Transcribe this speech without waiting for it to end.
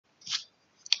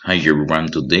Hi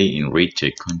everyone, today in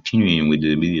RayTech, continuing with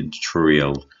the video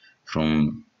tutorial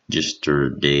from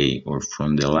yesterday or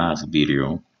from the last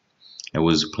video, I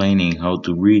was explaining how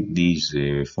to read these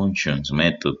functions,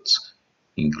 methods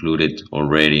included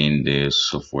already in the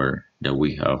software that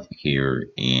we have here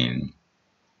in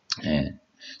uh,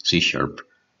 C Sharp.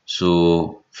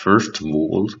 So first of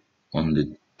all, on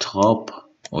the top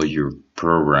of your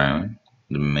program,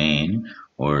 the main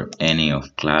or any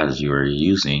of class you are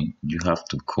using, you have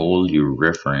to call your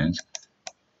reference.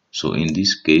 So in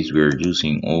this case, we are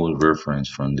using all reference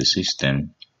from the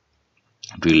system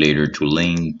related to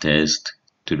link, test,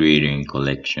 trading,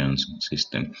 collections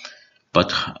system.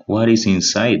 But what is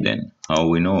inside then? How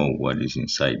we know what is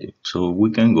inside it? So we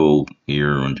can go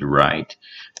here on the right.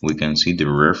 We can see the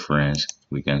reference.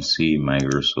 We can see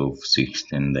Microsoft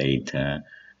 16 data,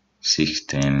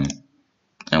 16,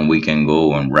 and we can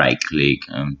go and right click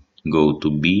and go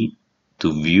to B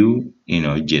to view in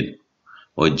object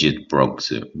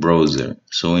browser.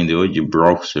 So in the object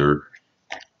browser,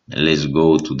 let's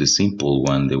go to the simple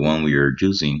one, the one we are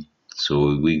using.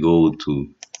 So we go to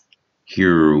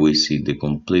here, we see the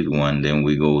complete one, then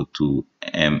we go to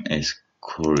MS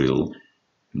Corel,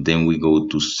 then we go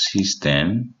to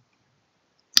system,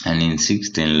 and in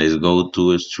system let's go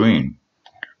to a string.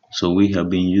 So we have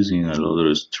been using a lot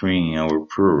of string in our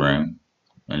program,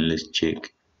 and let's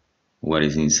check what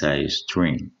is inside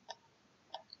string.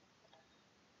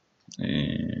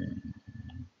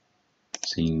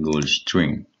 Single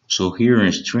string. So here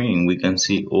in string we can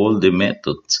see all the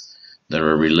methods that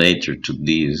are related to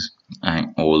this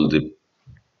and all the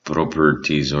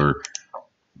properties or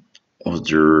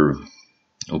other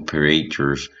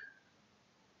operators.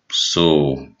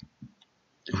 So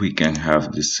we can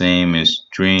have the same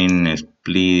string,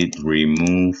 split,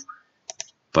 remove,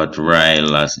 but right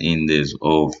last index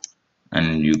of,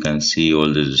 and you can see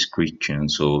all the description.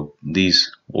 So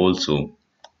this also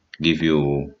give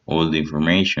you all the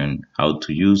information how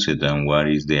to use it and what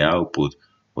is the output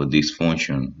of this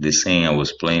function. The same I was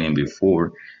explaining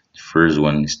before. The first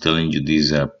one is telling you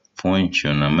this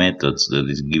function, a method that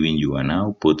is giving you an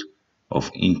output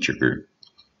of integer,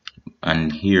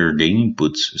 and here the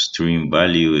inputs string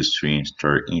value, string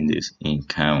start index, in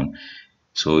count.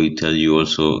 So it tells you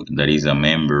also that is a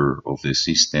member of the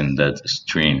system, that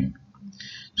string.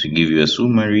 To give you a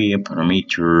summary,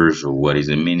 parameters, or what is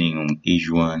the meaning of each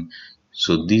one.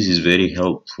 So this is very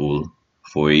helpful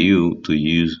for you to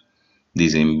use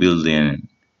this in building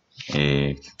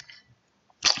uh,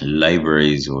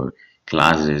 libraries or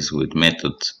classes with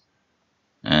methods.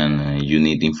 And you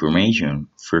need information.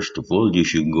 First of all, you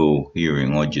should go here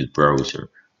in object browser.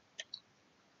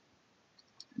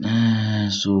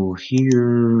 So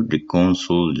here the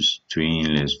console, the string,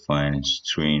 let's find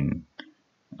string.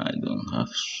 I don't have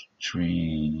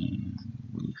string.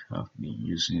 We have been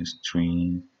using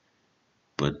string,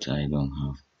 but I don't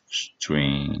have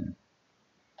string.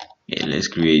 Yeah, let's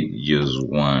create just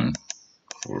one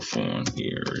for fun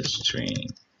here, string,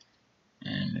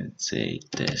 and let's say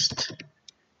test.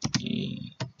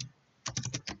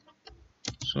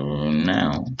 So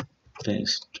now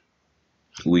test.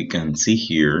 We can see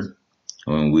here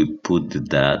when we put the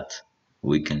dot,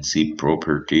 we can see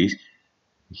properties.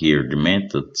 Here the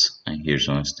methods, and here's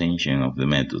some extension of the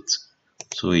methods.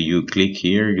 So if you click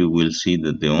here, you will see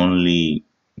that the only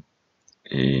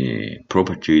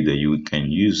property that you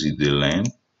can use is the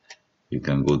length. You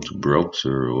can go to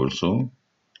browser also,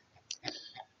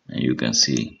 and you can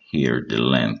see here the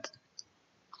length.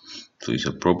 So it's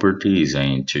a property, is an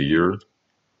integer,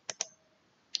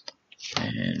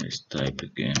 and let's type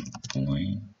again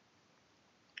point.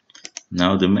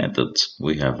 Now the methods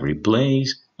we have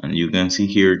replaced, and you can see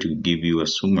here to give you a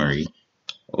summary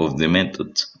of the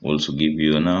methods. Also give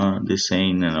you the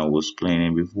same that I was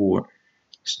explaining before.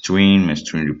 String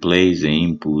replace the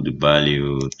input, the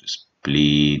value, the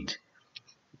split.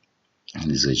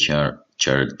 This is a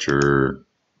character,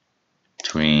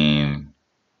 trim.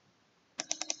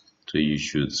 So you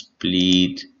should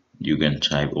split. You can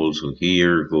type also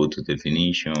here, go to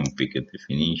definition, pick a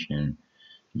definition.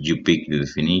 You pick the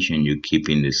definition, you keep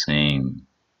in the same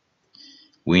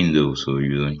window so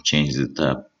you don't change the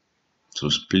tab. So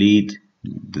split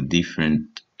the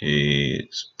different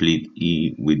split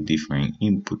E with different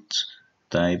inputs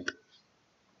type,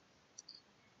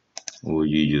 or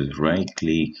you just right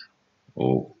click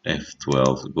or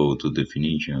F12, go to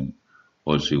definition.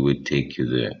 Also it will take you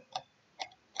there,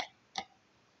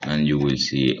 and you will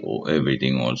see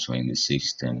everything also in the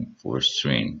system for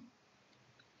string.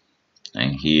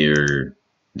 And here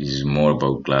this is more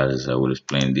about classes. I will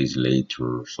explain this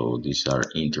later. So these are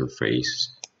interfaces,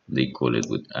 they call it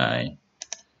with I.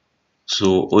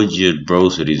 So OGL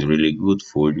browser is really good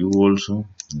for you also,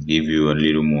 give you a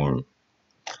little more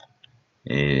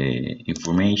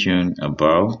information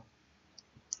about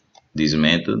these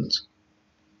methods.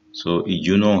 So if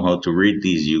you know how to read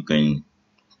these, you can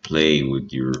play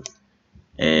with your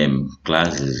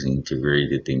classes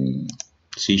integrated in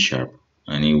C Sharp,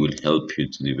 and it will help you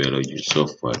to develop your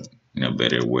software in a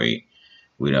better way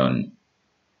without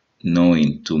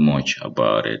knowing too much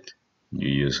about it.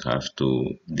 You just have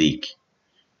to dig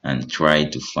and try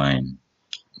to find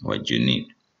what you need.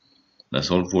 That's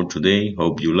all for today.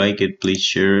 Hope you like it. Please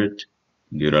share it,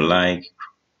 give it a like,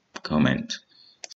 comment.